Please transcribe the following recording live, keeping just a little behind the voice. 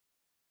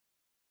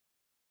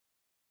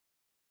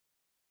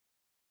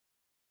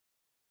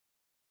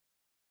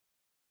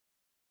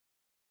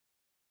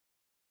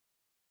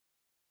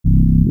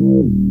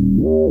Hey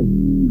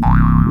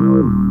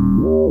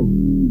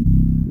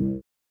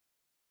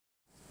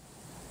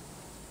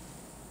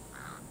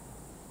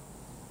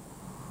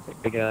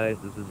guys,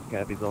 this is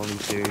Cappy's all new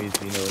series,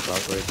 you know it's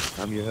awkward.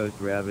 I'm your host,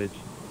 Ravage.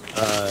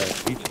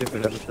 Each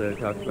different episode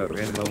talks about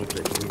random moments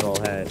that we've all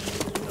had.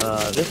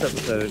 This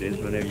episode is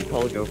whenever you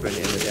call a girlfriend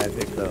and the dad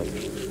picks up.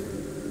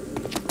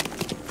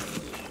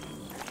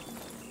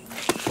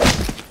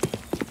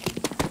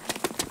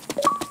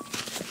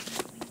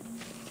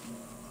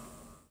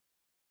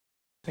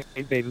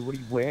 Hey baby, what are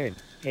you wearing?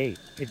 Hey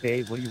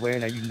babe, what are you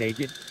wearing? Are you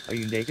naked? Are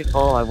you naked?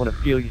 Oh, I want to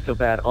feel you so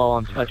bad. Oh,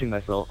 I'm touching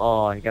myself.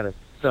 Oh, I got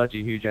such a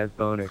huge ass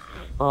boner.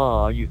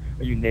 Oh, are you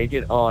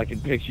naked? Oh, I can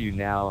picture you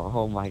now.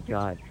 Oh my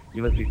god.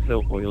 You must be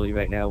so oily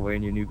right now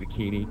wearing your new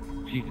bikini.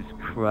 Jesus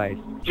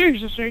Christ.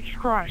 Jesus H.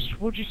 Christ,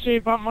 what'd you say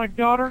about my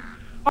daughter?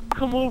 I'll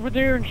come over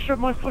there and shove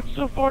my foot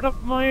so far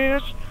up my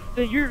ass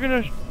that you're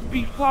gonna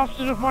be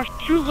flossing of my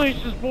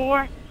shoelaces,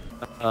 boy.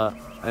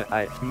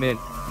 I meant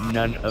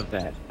none of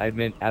that. I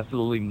meant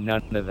absolutely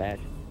none of that.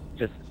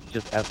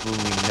 Just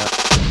absolutely none.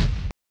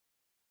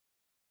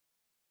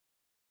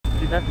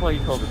 See, that's why you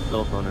call the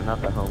cell phone and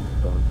not the home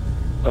phone.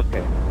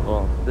 Okay,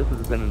 well, this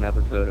has been an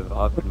episode of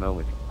Awkward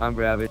Moments. I'm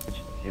Ravage,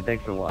 and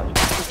thanks for watching.